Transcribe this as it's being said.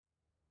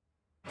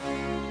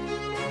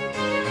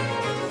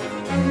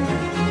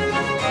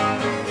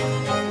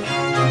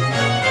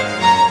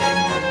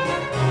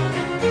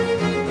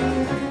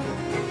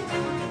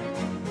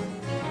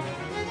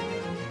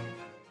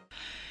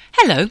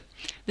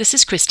This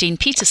is Christine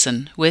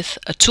Peterson with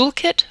A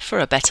Toolkit for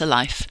a Better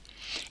Life.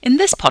 In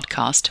this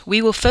podcast,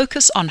 we will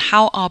focus on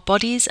how our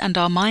bodies and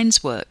our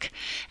minds work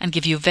and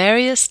give you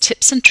various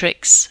tips and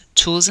tricks,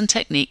 tools and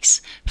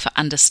techniques for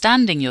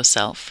understanding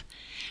yourself,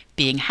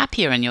 being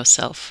happier in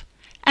yourself,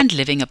 and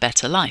living a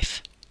better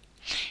life.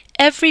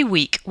 Every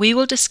week, we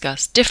will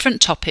discuss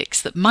different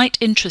topics that might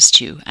interest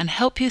you and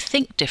help you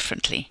think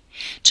differently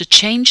to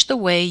change the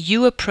way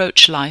you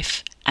approach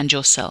life and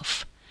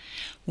yourself.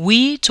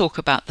 We talk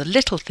about the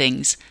little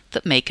things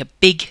that make a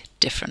big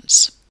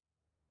difference.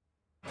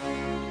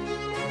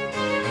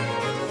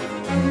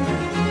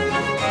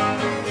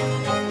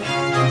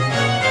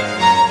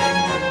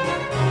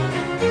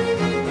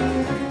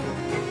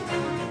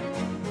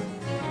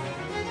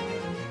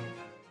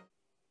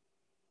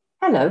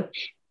 Hello.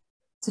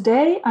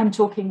 Today I'm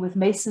talking with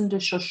Mason de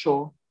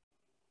Chochor,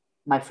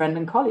 my friend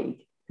and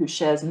colleague, who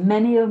shares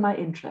many of my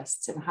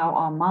interests in how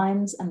our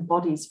minds and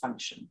bodies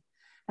function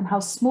and how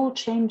small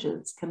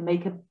changes can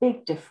make a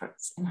big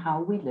difference in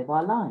how we live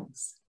our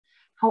lives.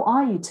 How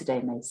are you today,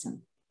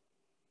 Mason?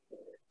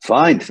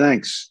 Fine,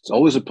 thanks. It's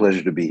always a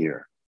pleasure to be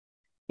here.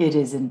 It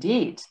is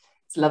indeed.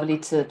 It's lovely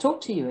to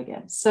talk to you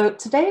again. So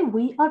today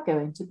we are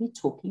going to be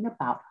talking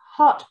about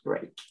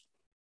heartbreak.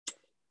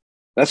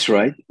 That's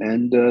right.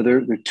 And there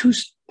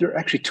are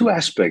actually two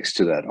aspects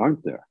to that,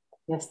 aren't there?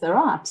 Yes, there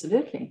are,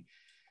 absolutely.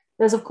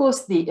 There's, of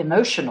course, the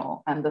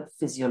emotional and the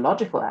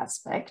physiological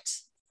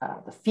aspect,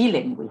 the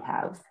feeling we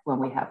have when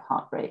we have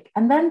heartbreak.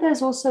 And then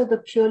there's also the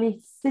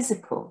purely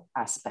physical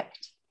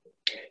aspect.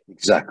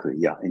 Exactly.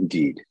 Yeah,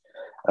 indeed.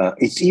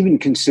 It's even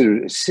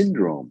considered a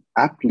syndrome,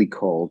 aptly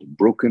called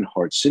broken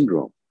heart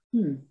syndrome.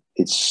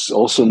 It's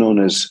also known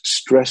as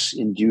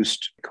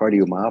stress-induced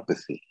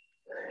cardiomyopathy.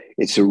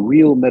 It's a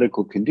real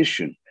medical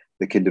condition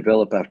that can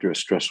develop after a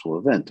stressful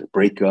event, a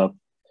breakup,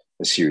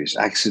 a serious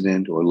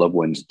accident, or a loved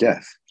one's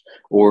death,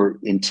 or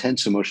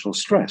intense emotional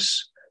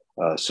stress,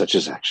 such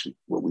as actually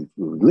what we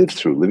lived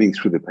through, living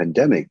through the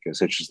pandemic,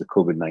 such as the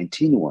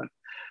COVID-19 one.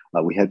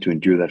 We had to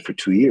endure that for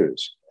 2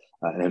 years.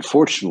 And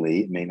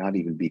unfortunately, it may not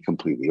even be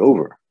completely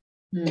over.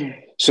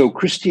 So,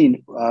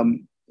 Christine,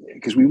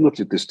 because we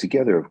looked at this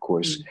together, of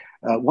course,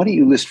 why don't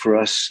you list for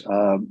us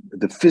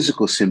the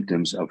physical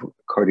symptoms of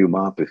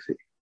cardiomyopathy?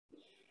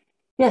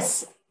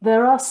 Yes,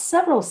 there are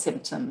several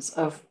symptoms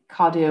of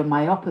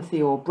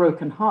cardiomyopathy or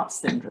broken heart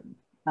syndrome.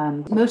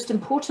 And the most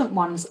important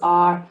ones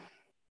are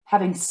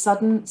having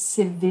sudden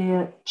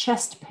severe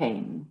chest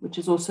pain, which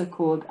is also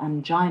called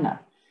angina.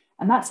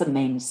 And that's a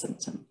main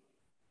symptom.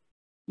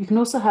 You can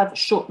also have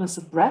shortness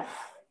of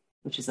breath,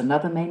 which is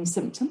another main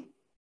symptom.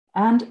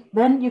 And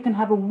then you can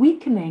have a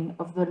weakening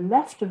of the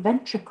left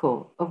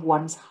ventricle of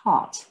one's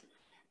heart.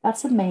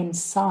 That's a main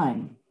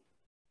sign.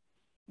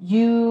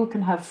 You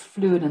can have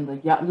fluid in the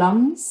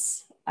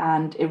lungs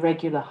and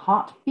irregular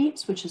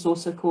heartbeats, which is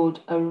also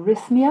called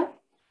arrhythmia.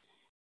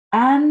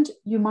 And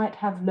you might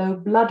have low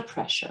blood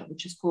pressure,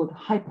 which is called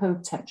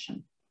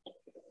hypotension.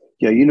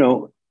 Yeah,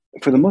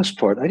 for the most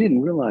part, I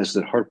didn't realize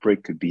that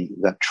heartbreak could be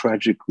that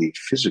tragically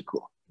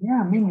physical.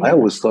 Yeah, me neither. I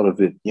always thought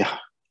of it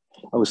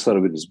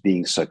as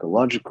being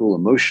psychological,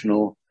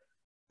 emotional.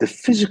 The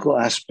physical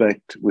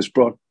aspect was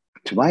brought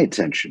to my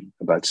attention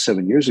about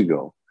 7 years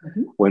ago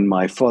when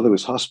my father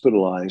was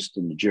hospitalized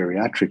in the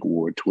geriatric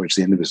ward towards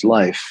the end of his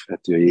life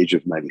at the age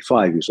of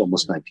 95. He was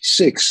almost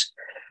 96.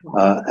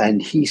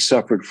 And he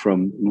suffered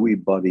from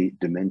Lewy body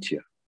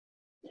dementia.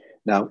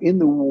 Now, in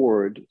the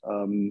ward,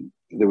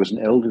 there was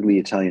an elderly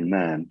Italian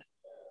man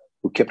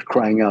who kept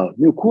crying out,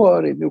 mio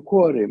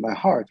cuore, my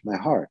heart, my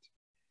heart.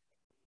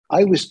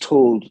 I was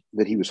told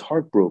that he was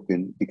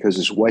heartbroken because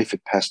his wife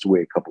had passed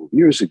away a couple of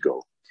years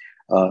ago.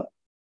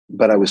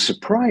 But I was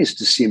surprised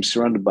to see him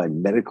surrounded by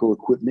medical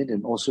equipment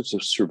and all sorts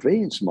of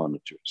surveillance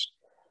monitors.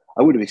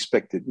 I would have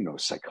expected,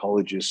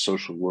 psychologists,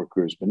 social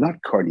workers, but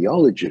not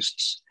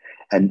cardiologists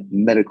and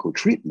medical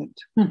treatment.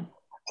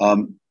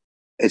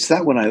 It's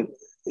when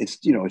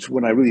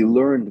I really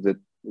learned that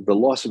the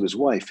loss of his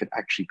wife had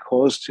actually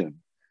caused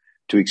him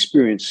to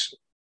experience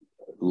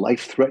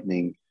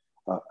life-threatening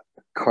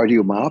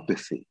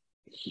cardiomyopathy.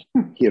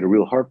 He had a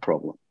real heart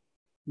problem.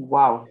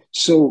 Wow.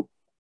 So,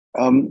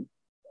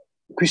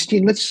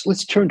 Christine,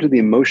 let's turn to the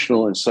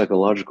emotional and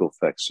psychological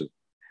effects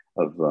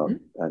of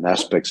and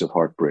aspects of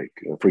heartbreak.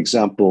 For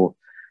example,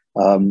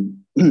 you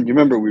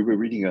remember we were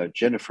reading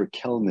Jennifer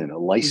Kellman, a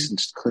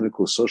licensed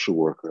clinical social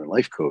worker and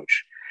life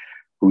coach,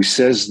 who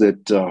says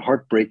that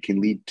heartbreak can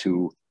lead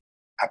to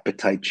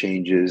appetite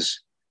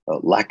changes,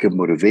 lack of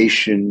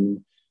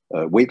motivation,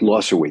 weight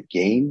loss or weight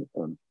gain,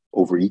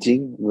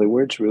 overeating, in other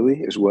words,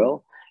 really, as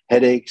well,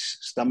 headaches,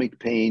 stomach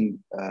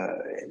pain,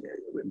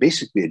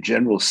 basically a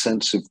general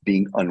sense of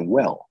being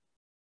unwell.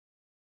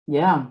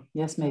 Yeah,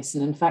 yes,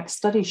 Mason. In fact,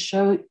 studies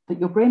show that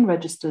your brain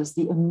registers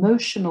the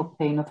emotional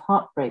pain of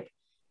heartbreak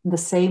in the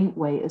same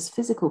way as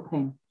physical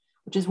pain,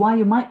 which is why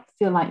you might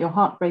feel like your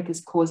heartbreak is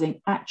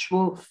causing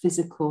actual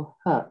physical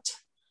hurt.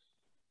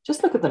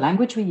 Just look at the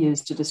language we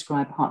use to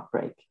describe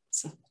heartbreak.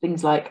 So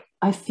things like,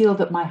 I feel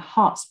that my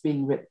heart's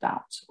being ripped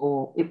out,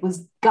 or it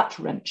was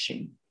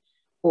gut-wrenching,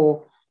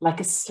 or like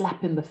a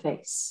slap in the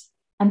face.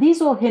 And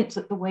these all hint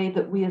at the way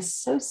that we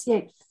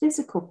associate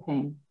physical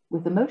pain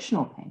with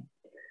emotional pain.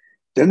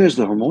 Then there's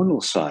the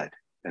hormonal side,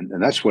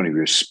 and that's one of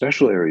your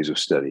special areas of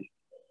study.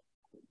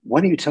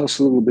 Why don't you tell us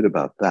a little bit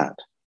about that?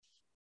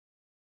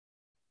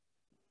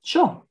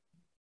 Sure.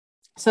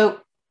 So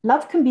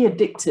love can be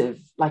addictive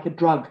like a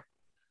drug,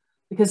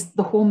 because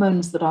the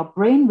hormones that our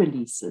brain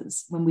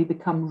releases when we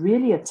become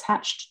really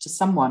attached to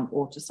someone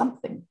or to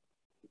something.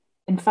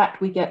 In fact,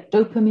 we get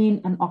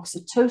dopamine and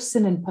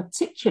oxytocin in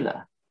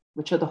particular,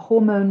 which are the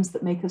hormones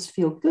that make us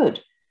feel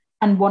good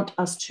and want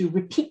us to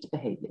repeat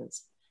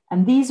behaviors.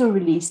 And these are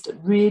released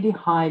at really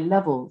high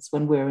levels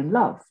when we're in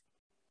love.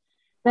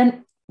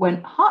 Then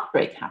when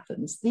heartbreak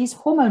happens, these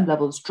hormone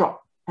levels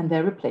drop and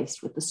they're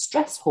replaced with the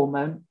stress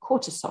hormone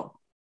cortisol.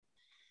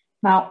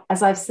 Now,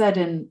 as I've said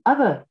in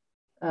other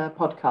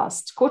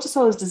podcasts,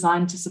 cortisol is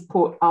designed to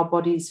support our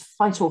body's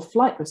fight or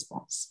flight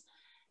response.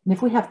 And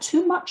if we have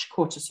too much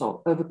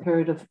cortisol over a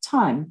period of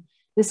time,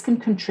 this can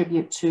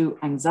contribute to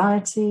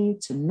anxiety,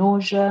 to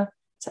nausea,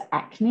 to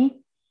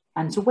acne,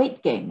 and to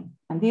weight gain.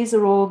 And these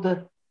are all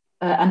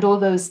all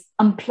those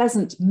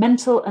unpleasant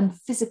mental and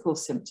physical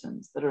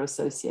symptoms that are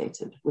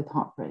associated with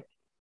heartbreak.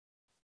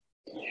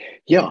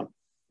 Yeah,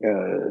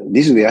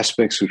 these are the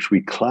aspects which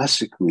we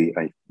classically,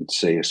 I would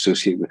say,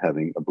 associate with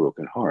having a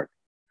broken heart.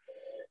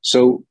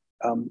 So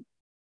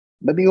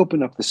let me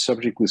open up the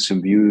subject with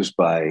some views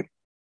by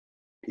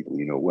people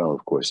you know well,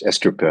 of course.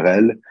 Esther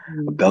Perel,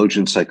 a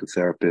Belgian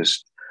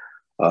psychotherapist.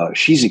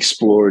 She's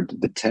explored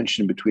the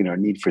tension between our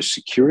need for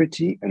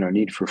security and our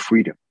need for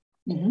freedom.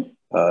 Mm-hmm.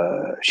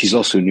 She's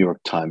also a New York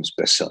Times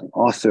bestselling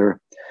author.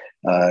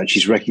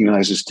 She's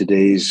recognized as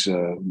today's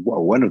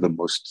one of the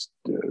most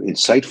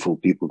insightful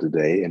people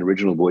today and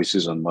original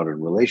voices on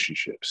modern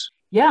relationships.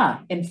 Yeah,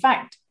 in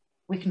fact,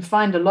 we can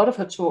find a lot of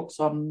her talks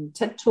on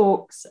TED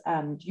Talks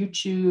and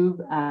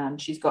YouTube,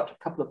 and she's got a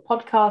couple of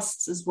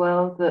podcasts as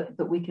well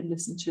that we can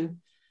listen to.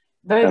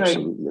 Very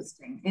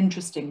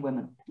interesting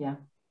women. Yeah.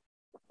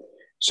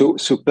 So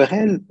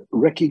Perel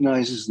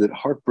recognizes that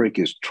heartbreak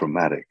is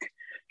traumatic.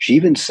 She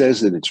even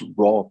says that it's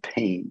raw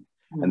pain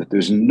and that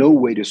there's no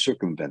way to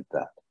circumvent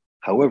that.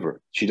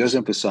 However, she does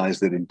emphasize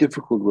that in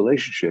difficult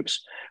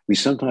relationships, we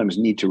sometimes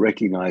need to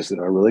recognize that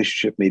our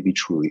relationship may be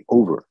truly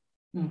over.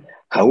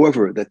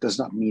 However, that does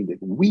not mean that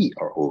we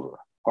are over.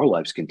 Our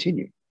lives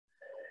continue.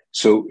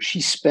 So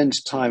she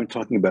spends time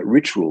talking about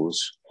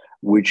rituals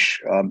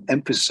which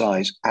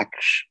emphasize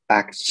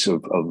acts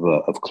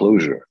of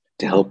closure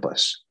to help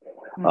us.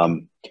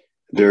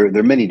 There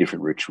are many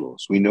different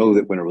rituals. We know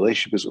that when a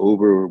relationship is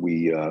over,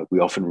 we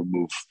often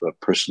remove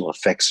personal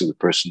effects of the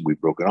person we've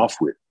broken off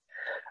with.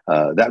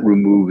 That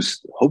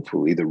removes,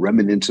 hopefully, the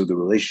remnants of the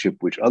relationship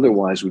which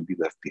otherwise would be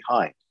left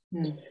behind.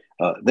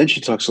 Then she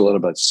talks a lot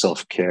about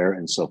self-care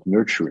and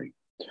self-nurturing.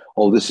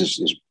 All this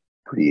is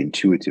pretty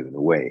intuitive in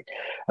a way.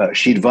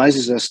 She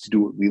advises us to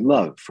do what we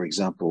love. For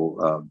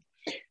example,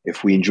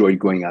 if we enjoyed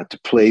going out to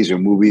plays or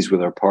movies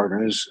with our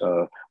partners,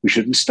 we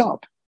shouldn't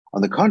stop.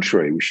 On the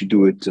contrary, we should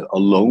do it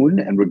alone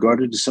and regard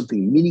it as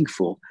something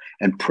meaningful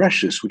and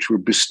precious, which we're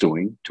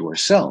bestowing to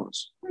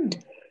ourselves.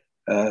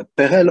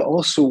 Perel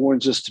also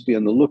warns us to be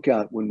on the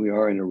lookout when we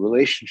are in a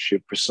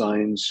relationship for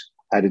signs,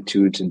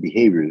 attitudes, and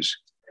behaviors,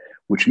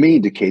 which may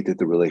indicate that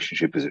the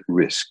relationship is at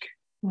risk.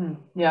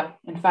 Yeah,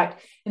 in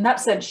fact, in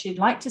that sense, she'd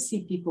like to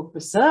see people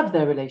preserve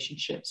their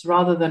relationships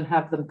rather than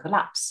have them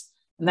collapse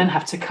and then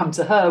have to come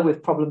to her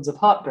with problems of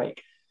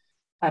heartbreak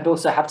and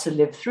also have to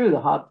live through the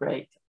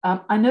heartbreak.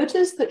 I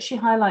noticed that she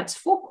highlights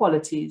 4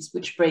 qualities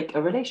which break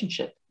a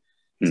relationship.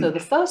 So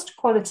the first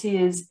quality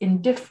is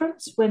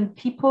indifference when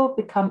people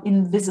become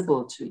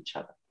invisible to each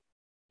other.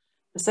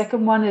 The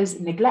second one is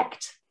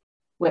neglect,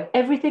 where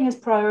everything is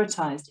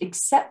prioritized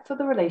except for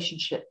the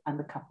relationship and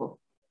the couple.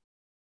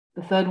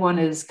 The third one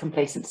is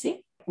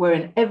complacency,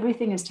 wherein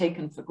everything is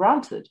taken for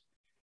granted.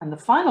 And the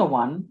final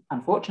one,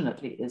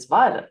 unfortunately, is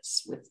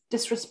violence with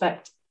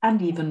disrespect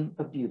and even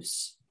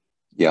abuse.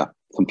 Yeah,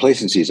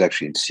 complacency is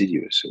actually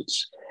insidious.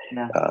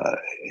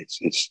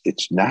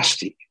 It's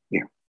nasty.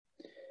 Yeah.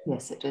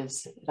 Yes, it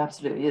is. It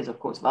absolutely is. Of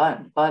course,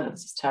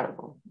 violence is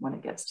terrible when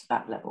it gets to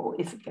that level, or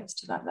if it gets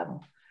to that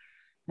level.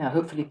 Now,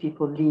 hopefully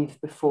people leave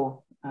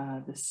before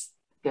this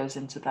goes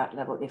into that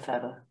level, if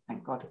ever,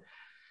 thank God.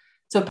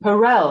 So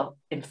Perel,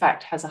 in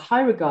fact, has a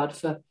high regard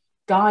for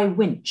Guy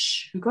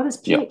Winch, who got his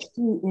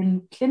PhD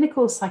in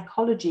clinical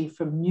psychology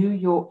from New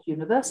York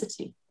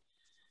University.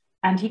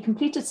 And he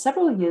completed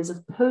several years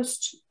of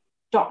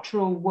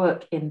postdoctoral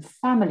work in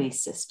family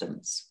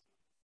systems.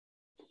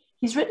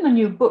 He's written a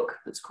new book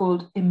that's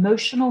called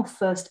Emotional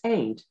First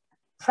Aid,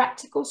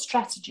 Practical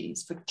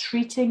Strategies for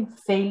Treating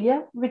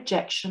Failure,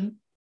 Rejection,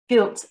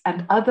 Guilt,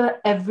 and Other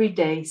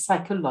Everyday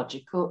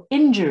Psychological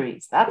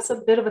Injuries. That's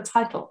a bit of a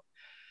title.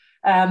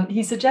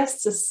 He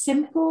suggests a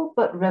simple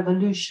but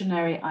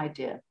revolutionary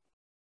idea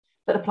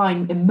that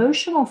applying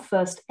emotional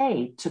first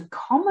aid to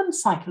common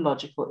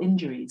psychological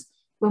injuries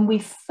when we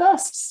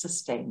first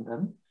sustain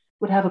them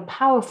would have a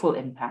powerful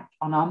impact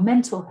on our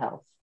mental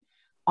health,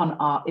 on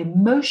our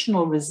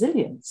emotional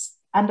resilience,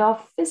 and our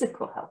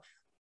physical health.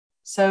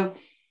 So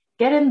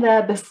get in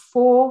there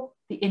before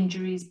the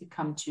injuries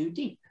become too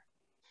deep.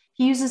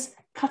 He uses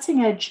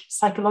cutting-edge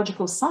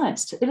psychological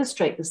science to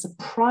illustrate the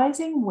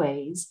surprising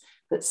ways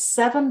that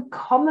 7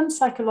 common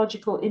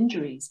psychological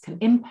injuries can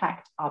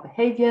impact our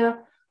behavior,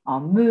 our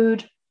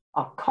mood,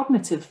 our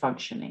cognitive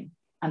functioning,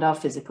 and our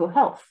physical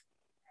health.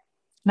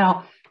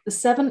 Now, the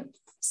 7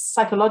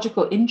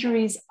 psychological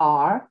injuries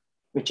are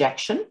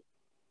rejection,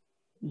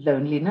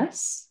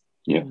 loneliness,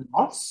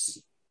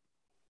 loss,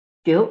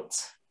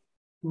 guilt,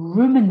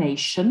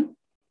 rumination,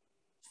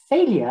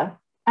 failure,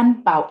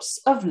 and bouts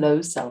of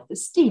low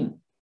self-esteem.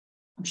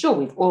 I'm sure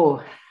we've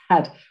all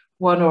had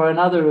one or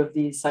another of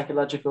these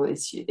psychological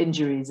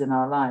injuries in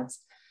our lives.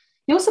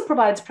 He also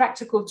provides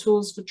practical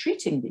tools for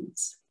treating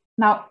these.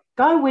 Now,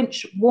 Guy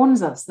Winch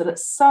warns us that at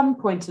some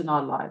point in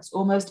our lives,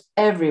 almost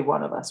every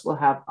one of us will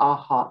have our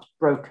heart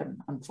broken,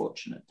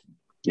 unfortunately.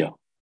 Yeah.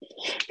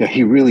 Yeah,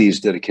 he really has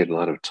dedicated a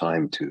lot of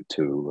time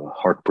to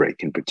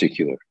heartbreak in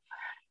particular.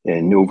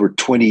 And over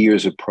 20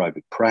 years of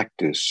private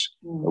practice,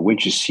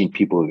 Winch has seen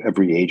people of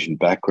every age and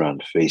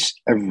background face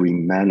every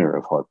manner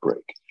of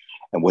heartbreak.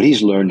 And what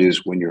he's learned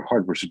is when your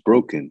heart is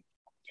broken,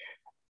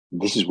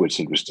 this is what's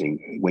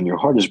interesting. When your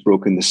heart is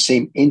broken, the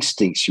same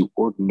instincts you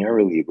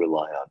ordinarily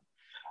rely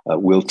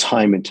on will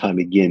time and time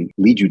again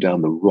lead you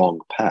down the wrong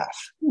path,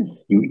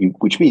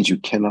 which means you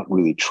cannot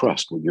really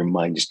trust what your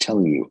mind is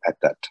telling you at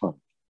that time.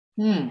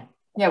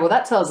 Yeah, well,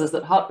 that tells us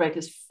that heartbreak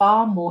is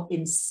far more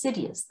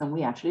insidious than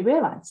we actually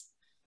realize.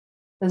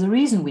 There's a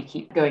reason we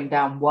keep going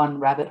down one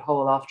rabbit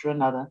hole after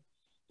another,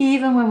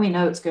 even when we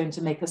know it's going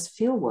to make us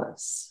feel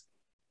worse.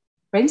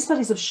 Brain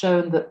studies have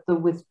shown that the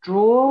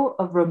withdrawal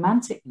of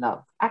romantic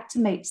love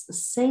activates the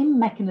same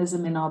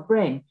mechanism in our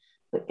brain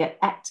that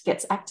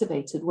gets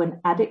activated when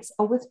addicts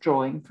are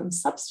withdrawing from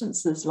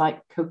substances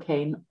like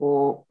cocaine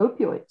or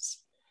opioids.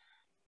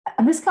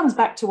 And this comes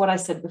back to what I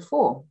said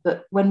before,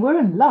 that when we're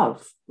in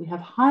love, we have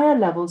higher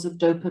levels of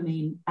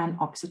dopamine and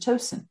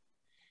oxytocin.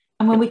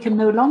 And when we can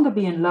no longer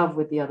be in love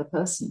with the other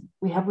person,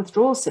 we have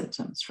withdrawal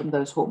symptoms from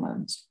those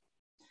hormones.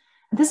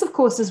 And this, of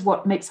course, is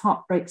what makes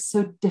heartbreak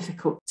so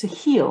difficult to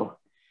heal.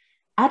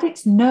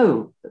 Addicts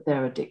know that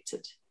they're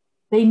addicted.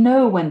 They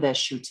know when they're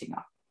shooting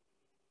up.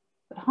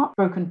 But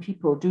heartbroken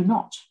people do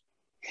not.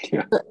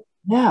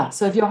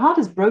 So if your heart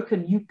is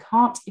broken, you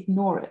can't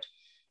ignore it.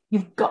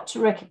 You've got to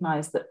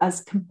recognize that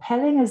as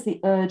compelling as the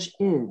urge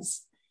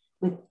is,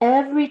 with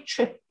every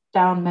trip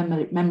down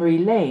memory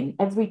lane,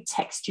 every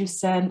text you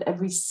send,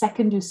 every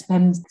second you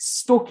spend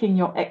stalking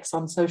your ex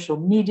on social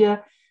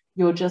media,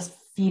 you're just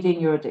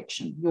feeding your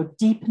addiction. You're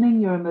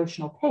deepening your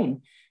emotional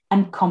pain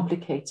and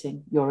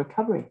complicating your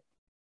recovery.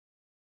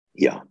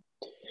 Yeah,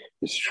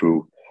 it's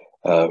true.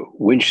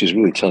 Winch is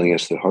really telling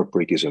us that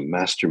heartbreak is a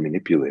master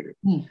manipulator.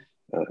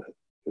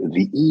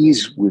 The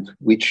ease with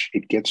which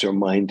it gets our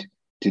mind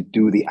to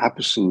do the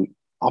absolute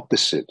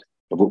opposite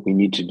of what we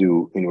need to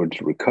do in order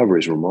to recover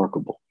is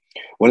remarkable.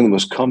 One of the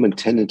most common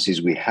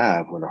tendencies we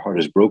have when our heart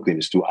is broken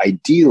is to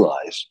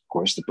idealize, of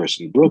course, the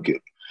person who broke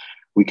it.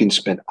 We can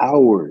spend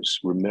hours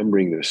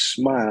remembering their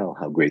smile,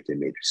 how great they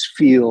made us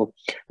feel,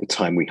 the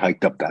time we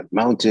hiked up that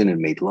mountain and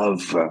made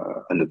love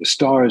under the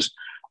stars.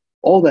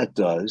 All that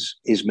does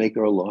is make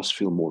our loss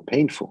feel more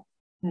painful.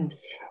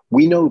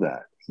 We know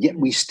that, yet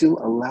we still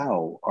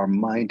allow our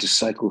mind to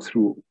cycle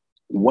through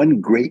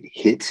one great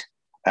hit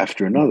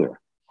after another.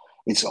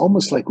 It's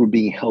almost like we're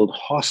being held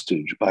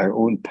hostage by our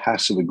own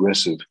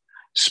passive-aggressive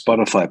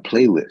Spotify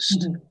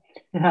playlist.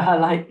 Yeah, I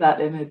like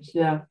that image,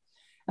 yeah.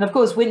 And of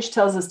course, Winch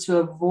tells us to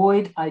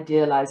avoid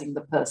idealizing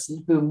the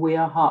person whom we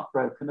are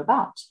heartbroken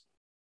about.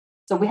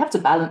 So we have to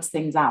balance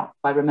things out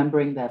by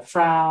remembering their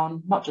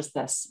frown, not just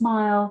their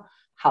smile,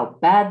 how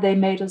bad they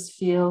made us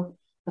feel,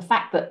 the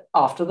fact that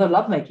after the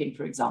lovemaking,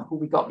 for example,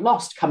 we got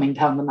lost coming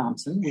down the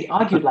mountain, we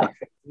argued like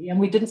crazy, and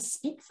we didn't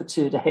speak for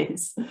 2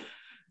 days.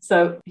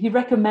 So he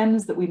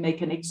recommends that we make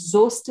an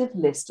exhaustive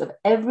list of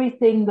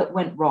everything that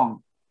went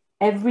wrong,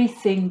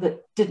 everything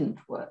that didn't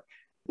work.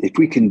 If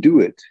we can do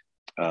it,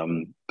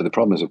 but the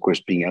problem is, of course,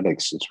 being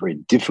addicts, it's very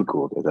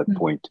difficult at that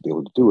point to be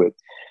able to do it.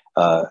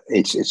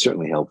 It's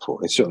certainly helpful.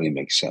 It certainly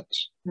makes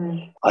sense.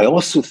 I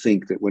also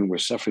think that when we're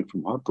suffering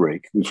from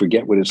heartbreak, we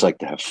forget what it's like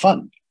to have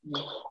fun.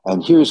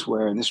 And here's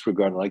where, in this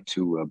regard, I'd like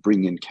to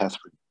bring in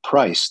Catherine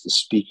Price, the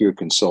speaker,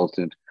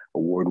 consultant,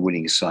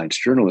 award-winning science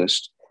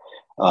journalist.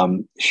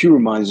 She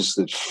reminds us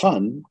that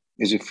fun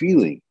is a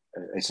feeling.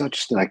 It's not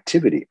just an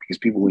activity, because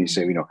people, when you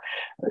say,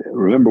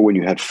 remember when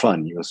you had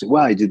fun, you'll say,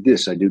 well, I did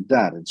this, I did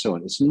that, and so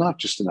on. It's not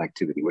just an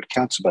activity. What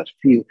counts about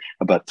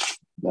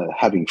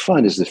having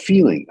fun is the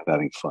feeling of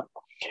having fun.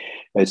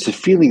 It's the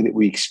feeling that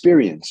we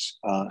experience.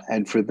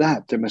 And for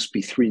that, there must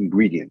be 3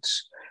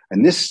 ingredients.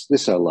 And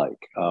this I like.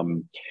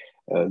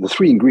 The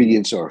 3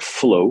 ingredients are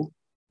flow,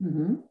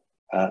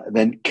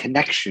 then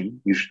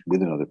connection, usually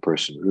with another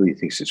person, really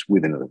thinks it's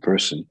with another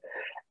person,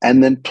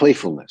 and then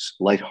playfulness,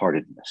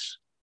 lightheartedness.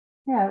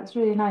 Yeah, it's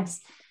really nice.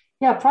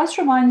 Yeah, Price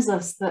reminds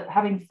us that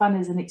having fun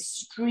is an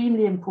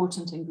extremely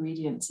important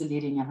ingredient to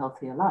leading a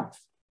healthier life.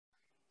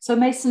 So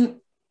Mason,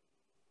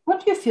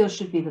 what do you feel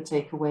should be the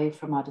takeaway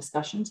from our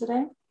discussion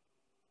today?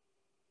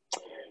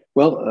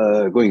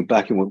 Well, going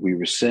back in what we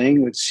were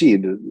saying, let's see.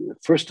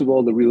 First of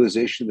all, the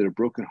realization that a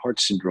broken heart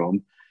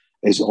syndrome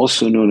is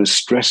also known as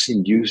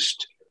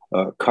stress-induced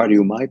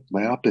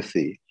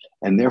cardiomyopathy,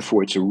 and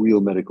therefore it's a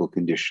real medical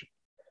condition.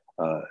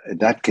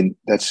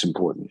 That's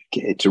important.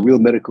 It's a real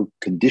medical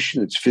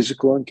condition. It's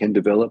physical and can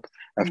develop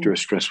after a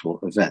stressful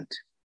event.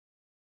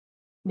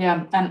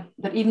 Yeah, and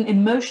that even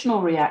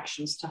emotional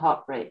reactions to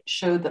heartbreak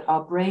show that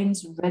our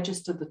brains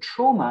register the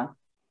trauma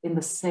in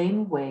the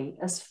same way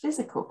as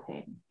physical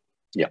pain.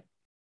 Yeah.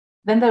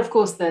 Then there, of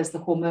course, there's the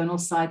hormonal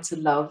side to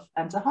love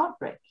and to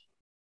heartbreak.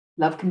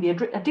 Love can be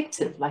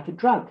addictive, like a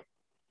drug.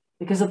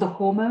 Because of the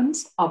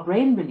hormones our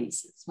brain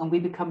releases when we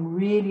become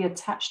really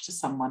attached to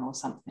someone or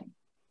something.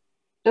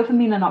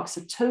 Dopamine and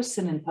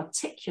oxytocin in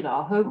particular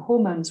are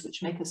hormones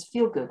which make us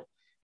feel good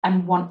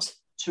and want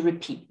to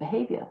repeat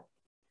behavior.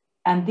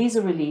 And these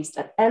are released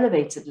at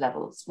elevated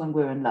levels when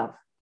we're in love.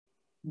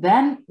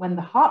 Then when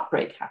the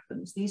heartbreak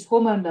happens, these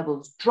hormone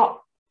levels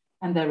drop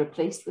and they're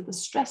replaced with the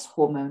stress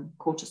hormone,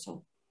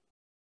 cortisol.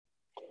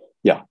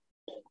 Yeah.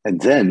 And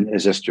then,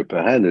 as Esther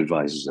Perel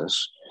advises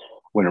us,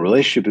 when a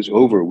relationship is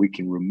over, we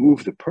can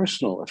remove the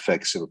personal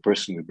effects of a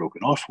person we've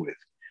broken off with.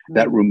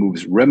 That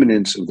removes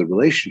remnants of the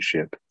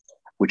relationship,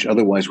 which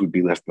otherwise would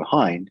be left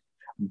behind.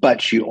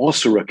 But she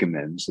also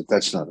recommends that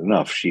that's not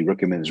enough. She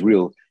recommends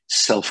real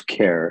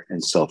self-care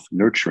and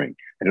self-nurturing.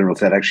 I don't know if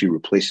that actually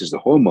replaces the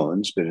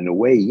hormones, but in a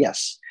way,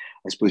 yes.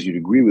 I suppose you'd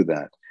agree with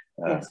that.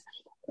 Yes.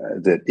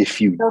 That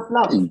if you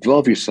Self-love.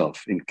 involve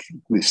yourself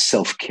with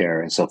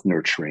self-care and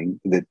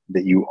self-nurturing, that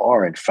you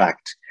are, in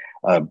fact,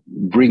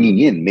 bringing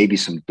in maybe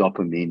some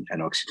dopamine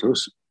and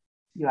oxytocin.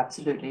 You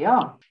absolutely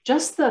are.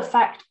 Just the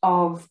fact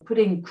of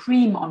putting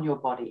cream on your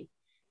body,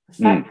 the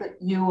fact that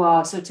you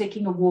are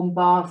taking a warm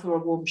bath or a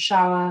warm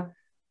shower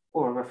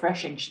or a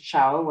refreshing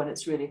shower when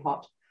it's really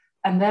hot,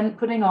 and then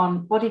putting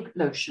on body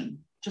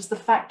lotion, just the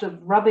fact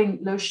of rubbing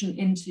lotion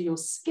into your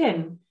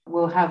skin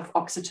will have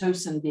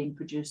oxytocin being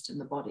produced in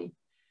the body.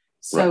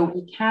 So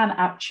we can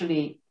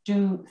actually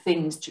do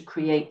things to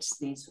create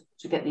these,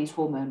 to get these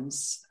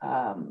hormones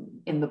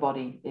in the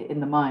body, in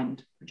the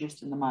mind,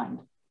 produced in the mind.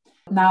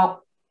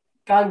 Now,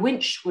 Guy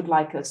Winch would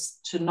like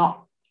us to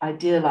not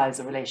idealize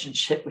a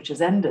relationship which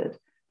has ended,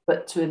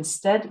 but to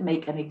instead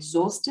make an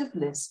exhaustive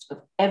list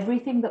of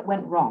everything that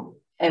went wrong,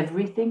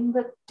 everything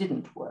that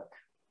didn't work.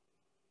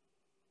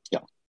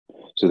 Yeah.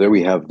 So there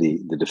we have the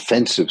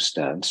defensive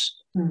stance.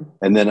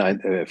 And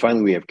then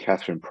finally, we have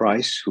Catherine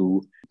Price,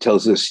 who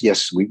tells us,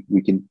 yes,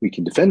 we can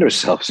defend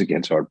ourselves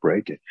against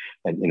heartbreak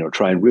and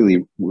try and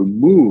really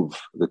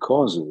remove the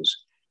causes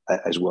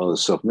as well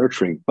as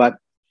self-nurturing, but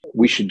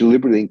we should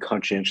deliberately and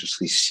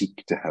conscientiously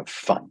seek to have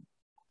fun.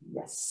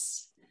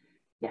 Yes,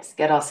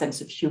 get our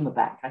sense of humor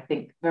back. I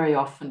think very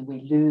often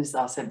we lose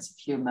our sense of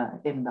humor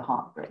in the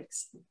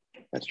heartbreaks.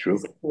 That's true.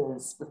 It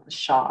disappears with the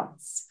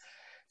shards.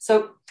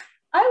 So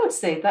I would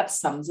say that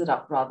sums it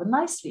up rather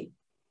nicely.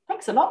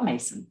 Thanks a lot,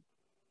 Mason.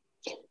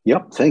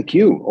 Yep, thank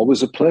you.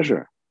 Always a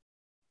pleasure.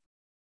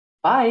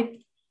 Bye.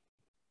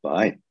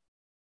 Bye.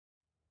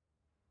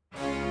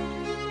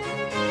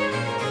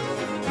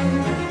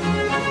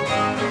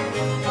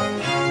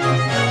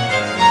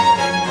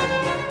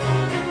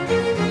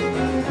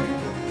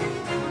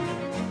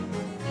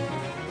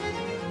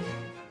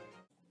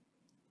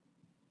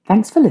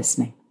 Thanks for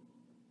listening.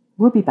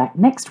 We'll be back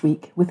next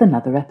week with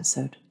another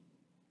episode.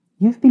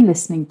 You've been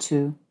listening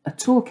to A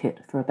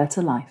Toolkit for a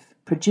Better Life,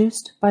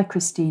 produced by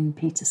Christine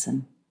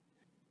Peterson.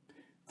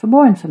 For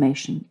more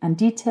information and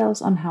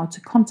details on how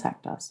to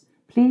contact us,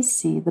 please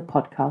see the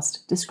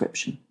podcast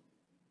description.